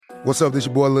What's up, this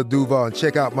your boy Lil Duval, and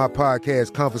check out my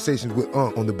podcast, Conversations with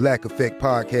Unc, on the Black Effect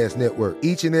Podcast Network.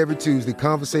 Each and every Tuesday,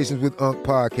 Conversations with Unc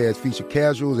podcast feature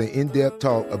casuals and in-depth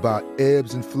talk about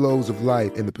ebbs and flows of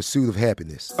life and the pursuit of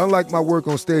happiness. Unlike my work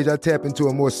on stage, I tap into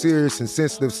a more serious and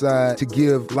sensitive side to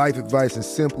give life advice and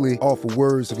simply offer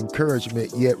words of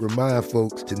encouragement, yet remind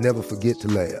folks to never forget to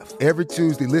laugh. Every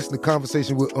Tuesday, listen to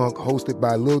Conversations with Unc, hosted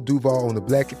by Lil Duval on the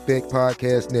Black Effect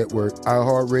Podcast Network,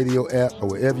 iHeartRadio app, or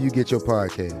wherever you get your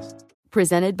podcasts.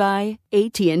 Presented by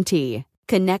AT&T.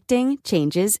 Connecting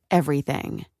changes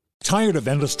everything. Tired of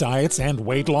endless diets and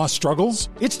weight loss struggles?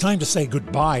 It's time to say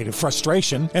goodbye to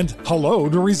frustration and hello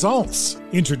to results.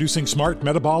 Introducing Smart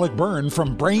Metabolic Burn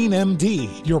from Brain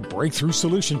MD, your breakthrough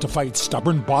solution to fight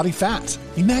stubborn body fat.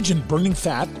 Imagine burning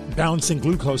fat, balancing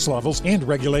glucose levels, and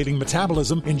regulating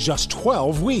metabolism in just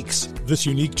 12 weeks. This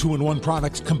unique 2-in-1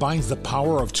 product combines the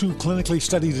power of 2 clinically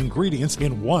studied ingredients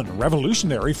in one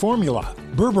revolutionary formula.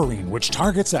 Berberine, which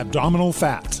targets abdominal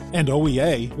fat, and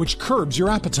OEA, which curbs your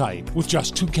appetite. With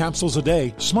just 2 capsules a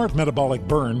day, Smart Metabolic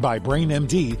Burn by Brain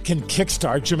MD can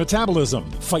kickstart your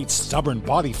metabolism, fight stubborn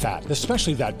body fat, especially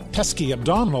that pesky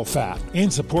abdominal fat,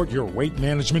 and support your weight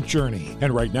management journey.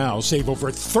 And right now, save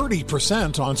over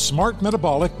 30% on Smart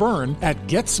Metabolic Burn at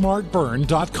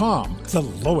GetSmartBurn.com. The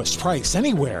lowest price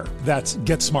anywhere. That's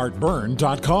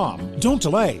GetSmartBurn.com. Don't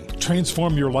delay.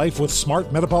 Transform your life with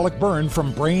Smart Metabolic Burn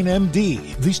from Brain MD.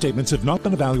 These statements have not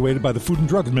been evaluated by the Food and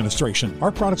Drug Administration.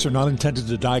 Our products are not intended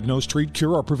to diagnose, treat,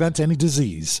 cure, or prevent any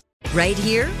disease. Right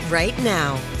here, right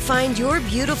now. Find your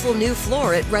beautiful new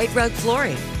floor at Right Rug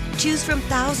Flooring. Choose from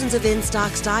thousands of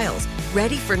in-stock styles,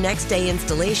 ready for next day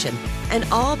installation, and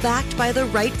all backed by the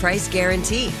right price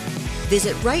guarantee.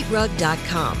 Visit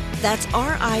rightrug.com. That's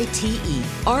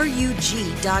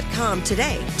RITERUG.com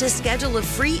today to schedule a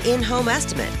free in-home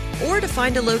estimate or to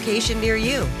find a location near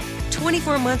you.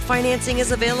 24-month financing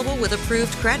is available with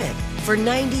approved credit. For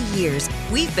 90 years,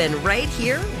 we've been right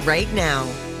here, right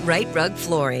now. Right Rug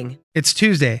Flooring. It's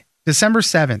Tuesday, December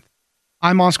 7th.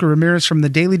 I'm Oscar Ramirez from the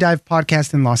Daily Dive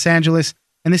podcast in Los Angeles,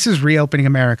 and this is Reopening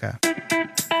America.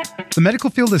 The medical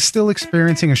field is still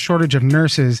experiencing a shortage of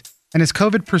nurses, and as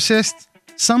COVID persists,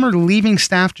 some are leaving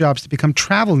staff jobs to become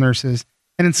travel nurses,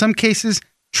 and in some cases,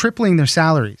 tripling their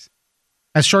salaries.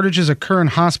 As shortages occur in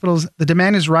hospitals, the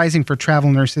demand is rising for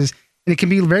travel nurses, and it can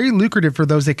be very lucrative for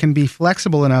those that can be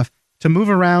flexible enough to move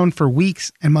around for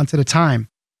weeks and months at a time.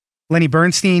 Lenny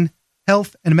Bernstein,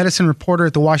 health and medicine reporter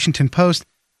at The Washington Post,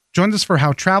 joins us for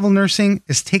how travel nursing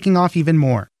is taking off even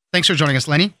more. Thanks for joining us,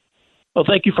 Lenny. Well,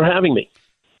 thank you for having me.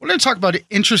 We're going to talk about an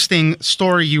interesting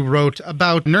story you wrote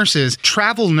about nurses,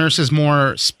 travel nurses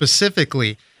more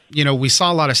specifically. You know, we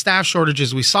saw a lot of staff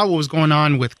shortages. We saw what was going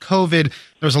on with COVID.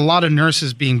 There was a lot of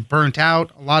nurses being burnt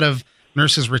out, a lot of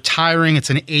nurses retiring. It's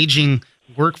an aging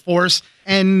workforce.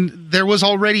 And there was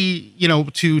already,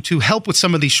 to help with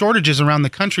some of these shortages around the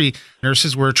country,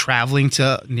 nurses were traveling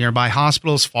to nearby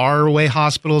hospitals, far away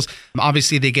hospitals.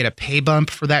 Obviously, they get a pay bump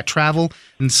for that travel.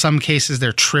 In some cases,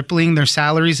 they're tripling their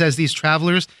salaries as these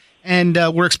travelers. And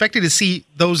we're expected to see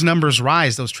those numbers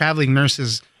rise, those traveling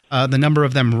nurses, the number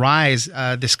of them rise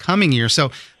this coming year.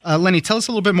 So, Lenny, tell us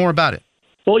a little bit more about it.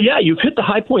 Well, yeah, you've hit the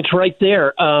high points right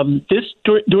there.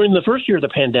 During the first year of the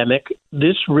pandemic,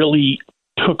 this really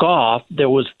took off. There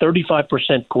was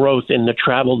 35% growth in the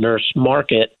travel nurse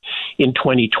market in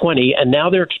 2020, and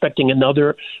now they're expecting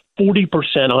another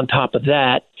 40% on top of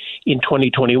that in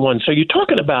 2021. So you're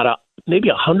talking about maybe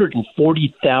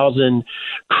 140,000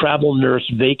 travel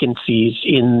nurse vacancies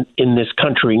in this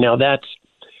country. Now that's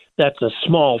a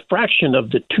small fraction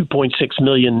of the 2.6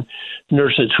 million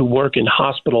nurses who work in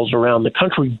hospitals around the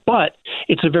country, but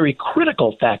it's a very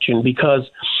critical fraction because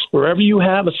wherever you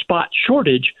have a spot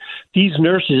shortage, these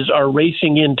nurses are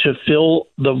racing in to fill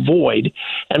the void,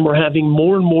 and we're having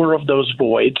more and more of those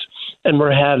voids, and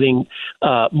we're having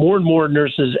more and more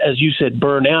nurses, as you said,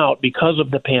 burn out because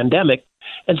of the pandemic.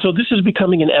 And so this is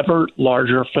becoming an ever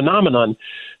larger phenomenon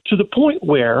to the point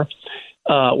where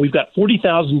we've got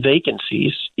 40,000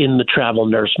 vacancies in the travel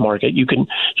nurse market. You can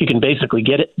basically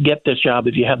get this job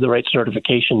if you have the right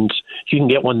certifications. You can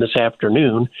get one this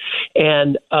afternoon,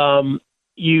 and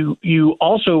you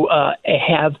also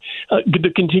have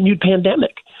the continued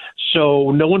pandemic. So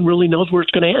no one really knows where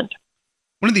it's going to end.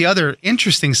 One of the other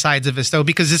interesting sides of this, though,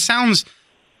 because it sounds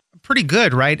pretty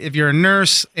good, right? If you're a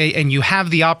nurse and you have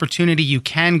the opportunity, you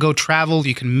can go travel,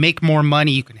 you can make more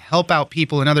money, you can help out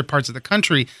people in other parts of the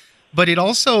country. But it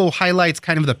also highlights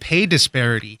kind of the pay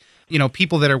disparity. You know,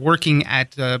 people that are working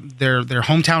at their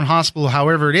hometown hospital,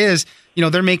 however it is,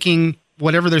 they're making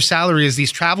whatever their salary is.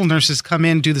 These travel nurses come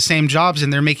in, do the same jobs,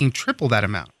 and they're making triple that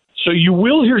amount. So you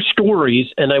will hear stories,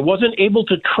 and I wasn't able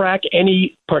to track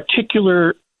any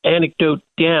particular anecdote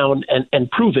down and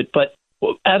prove it, but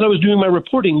as I was doing my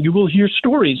reporting, you will hear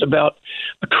stories about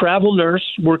a travel nurse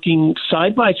working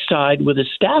side by side with a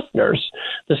staff nurse.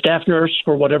 The staff nurse,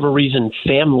 for whatever reason,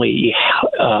 family,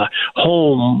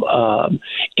 home,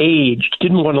 aged,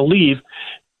 didn't want to leave,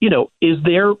 is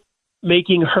there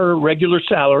making her regular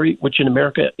salary, which in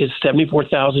America is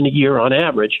 $74,000 a year on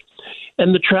average.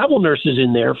 And the travel nurse is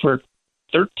in there for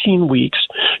 13 weeks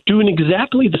doing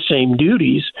exactly the same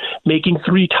duties, making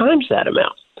 3 times that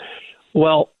amount.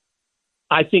 Well,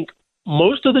 I think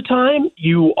most of the time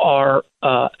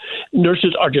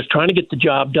nurses are just trying to get the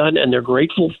job done, and they're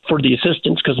grateful for the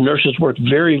assistance because nurses work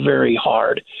very, very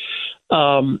hard.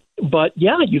 But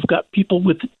yeah, you've got people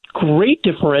with great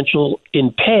differential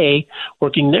in pay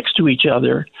working next to each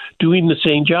other, doing the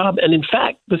same job. And in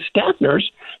fact, the staff nurse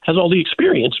has all the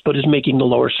experience, but is making the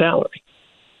lower salary.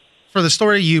 For the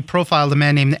story, you profiled a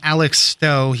man named Alex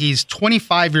Stowe. He's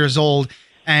 25 years old,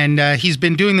 and he's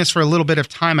been doing this for a little bit of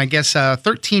time. I guess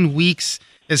 13 weeks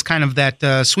is kind of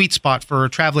that sweet spot for a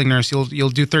traveling nurse. You'll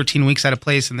do 13 weeks at a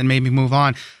place and then maybe move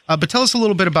on. But tell us a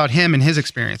little bit about him and his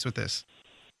experience with this.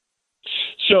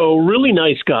 So really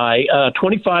nice guy,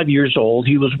 25 years old.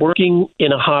 He was working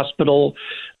in a hospital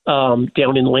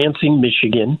down in Lansing,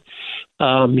 Michigan.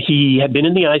 He had been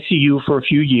in the ICU for a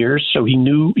few years, so he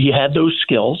knew he had those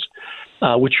skills,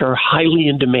 which are highly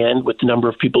in demand with the number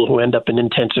of people who end up in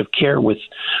intensive care with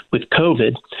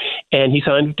COVID. And he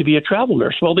signed up to be a travel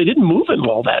nurse. Well, they didn't move him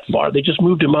all that far. They just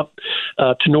moved him up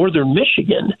to northern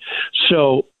Michigan.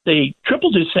 So they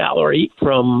tripled his salary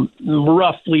from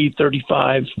roughly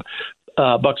 $35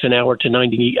 an hour to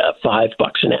 $95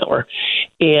 an hour.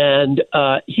 And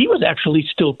he was actually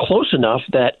still close enough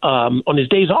that on his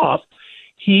days off,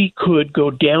 he could go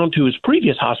down to his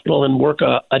previous hospital and work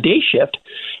a day shift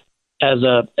as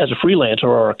a freelancer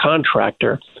or a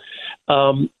contractor.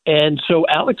 And so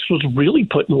Alex was really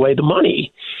putting away the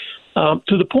money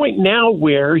to the point now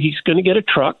where he's going to get a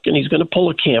truck and he's going to pull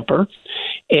a camper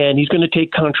and he's going to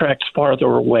take contracts farther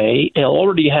away. He'll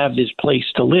already have his place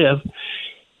to live.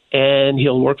 And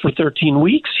he'll work for 13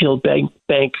 weeks. He'll bank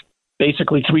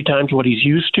basically 3 times what he's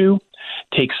used to,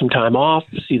 take some time off,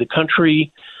 see the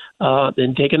country,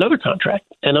 then take another contract.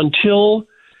 And until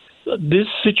this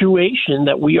situation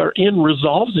that we are in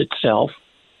resolves itself,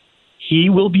 he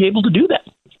will be able to do that.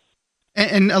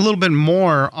 And a little bit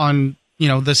more on,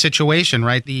 the situation,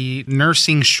 right? The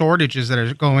nursing shortages that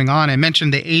are going on. I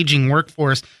mentioned the aging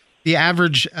workforce. The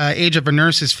average age of a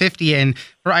nurse is 50, and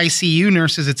for ICU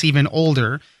nurses, it's even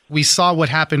older. We saw what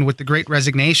happened with the Great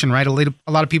Resignation, right? A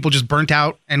lot of people just burnt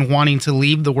out and wanting to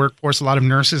leave the workforce. A lot of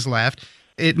nurses left.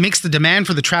 It makes the demand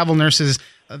for the travel nurses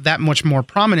that much more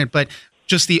prominent, but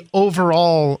just the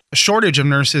overall shortage of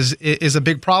nurses is a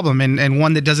big problem and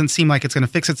one that doesn't seem like it's going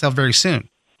to fix itself very soon.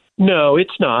 No,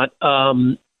 it's not.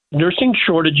 Nursing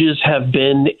shortages have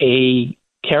been a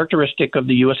characteristic of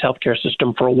the U.S. healthcare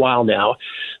system for a while now.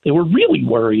 They were really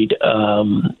worried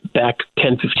back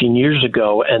 10, 15 years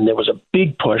ago, and there was a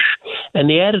big push, and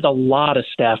they added a lot of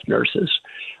staff nurses.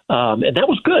 And that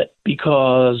was good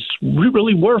because we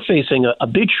really were facing a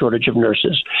big shortage of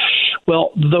nurses.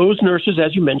 Well, those nurses,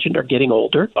 as you mentioned, are getting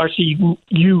older. RCU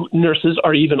nurses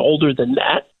are even older than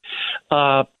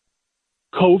that.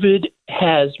 COVID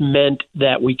has meant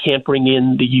that we can't bring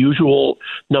in the usual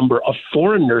number of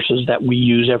foreign nurses that we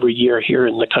use every year here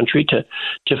in the country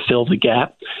to fill the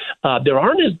gap. There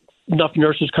aren't enough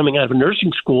nurses coming out of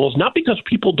nursing schools, not because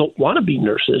people don't want to be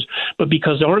nurses, but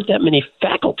because there aren't that many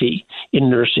faculty in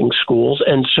nursing schools.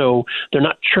 And so they're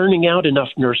not churning out enough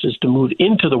nurses to move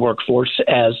into the workforce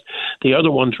as the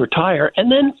other ones retire.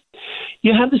 And then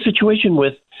you have the situation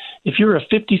with, if you're a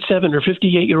 57 or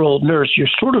 58-year-old nurse, you're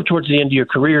sort of towards the end of your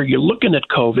career. You're looking at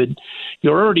COVID.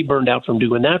 You're already burned out from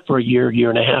doing that for a year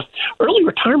and a half. Early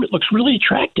retirement looks really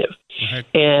attractive. Okay.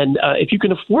 And if you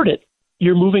can afford it,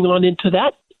 you're moving on into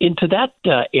that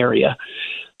area.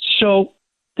 So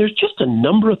there's just a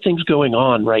number of things going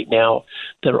on right now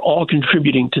that are all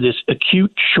contributing to this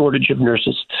acute shortage of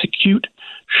nurses, this acute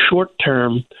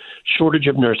short-term shortage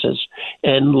of nurses.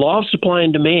 And law of supply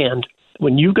and demand,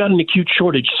 when you've got an acute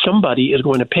shortage, somebody is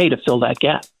going to pay to fill that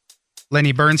gap.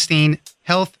 Lenny Bernstein,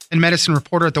 health and medicine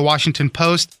reporter at The Washington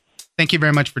Post. Thank you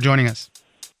very much for joining us.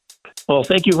 Well,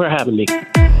 thank you for having me.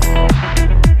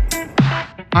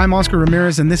 I'm Oscar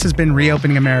Ramirez, and this has been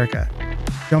Reopening America.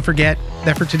 Don't forget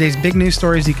that for today's big news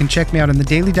stories, you can check me out on the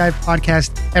Daily Dive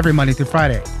podcast every Monday through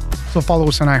Friday. So follow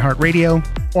us on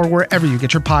iHeartRadio or wherever you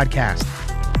get your podcast.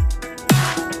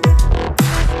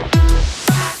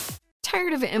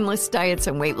 Tired of endless diets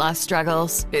and weight loss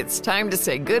struggles? It's time to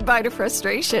say goodbye to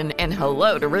frustration and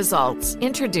hello to results.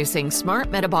 Introducing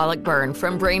Smart Metabolic Burn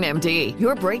from BrainMD,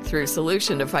 your breakthrough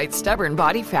solution to fight stubborn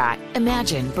body fat.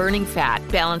 Imagine burning fat,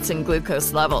 balancing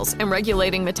glucose levels, and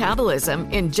regulating metabolism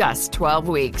in just 12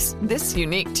 weeks. This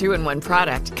unique 2-in-1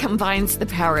 product combines the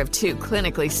power of 2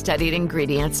 clinically studied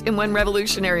ingredients in one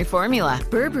revolutionary formula.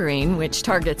 Berberine, which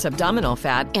targets abdominal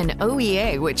fat, and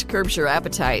OEA, which curbs your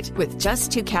appetite. With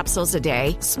just 2 capsules a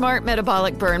day, Smart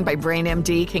Metabolic Burn by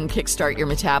BrainMD can kickstart your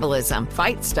metabolism,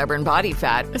 fight stubborn body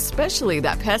fat, especially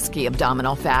that pesky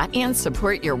abdominal fat, and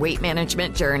support your weight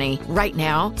management journey. Right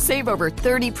now, save over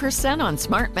 30% on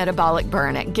Smart Metabolic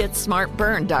Burn at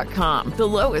GetSmartBurn.com. The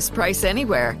lowest price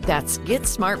anywhere. That's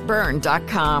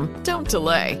GetSmartBurn.com. Don't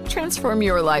delay. Transform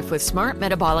your life with Smart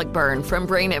Metabolic Burn from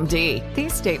BrainMD.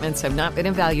 These statements have not been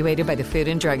evaluated by the Food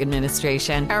and Drug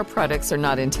Administration. Our products are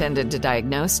not intended to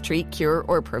diagnose, treat, cure,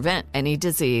 or prevent any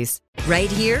disease. Right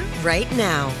here, right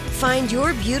now. Find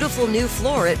your beautiful new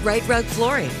floor at Right Rug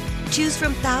Flooring. Choose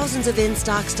from thousands of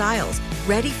in-stock styles,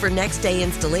 ready for next day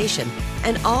installation,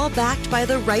 and all backed by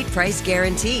the right price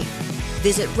guarantee.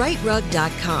 Visit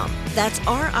rightrug.com. That's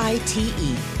RITERUG.com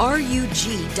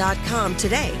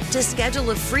today to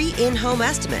schedule a free in-home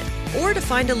estimate or to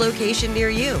find a location near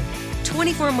you.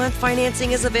 24-month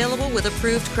financing is available with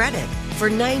approved credit. For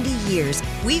 90 years,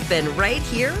 we've been right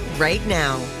here, right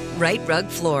now. Right Rug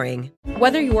Flooring.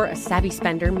 Whether you're a savvy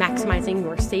spender maximizing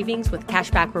your savings with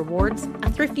cashback rewards,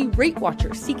 a thrifty rate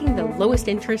watcher seeking the lowest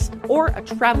interest, or a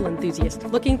travel enthusiast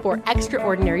looking for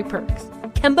extraordinary perks,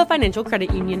 Kemba Financial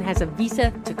Credit Union has a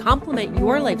visa to complement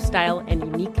your lifestyle and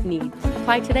unique needs.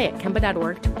 Apply today at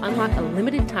Kemba.org to unlock a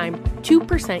limited time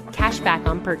 2% cash back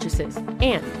on purchases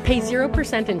and pay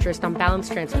 0% interest on balance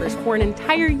transfers for an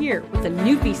entire year with a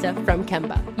new visa from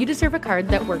Kemba. You deserve a card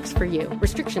that works for you.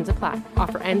 Restrictions apply.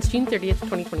 Offer ends June 30th,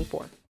 2024.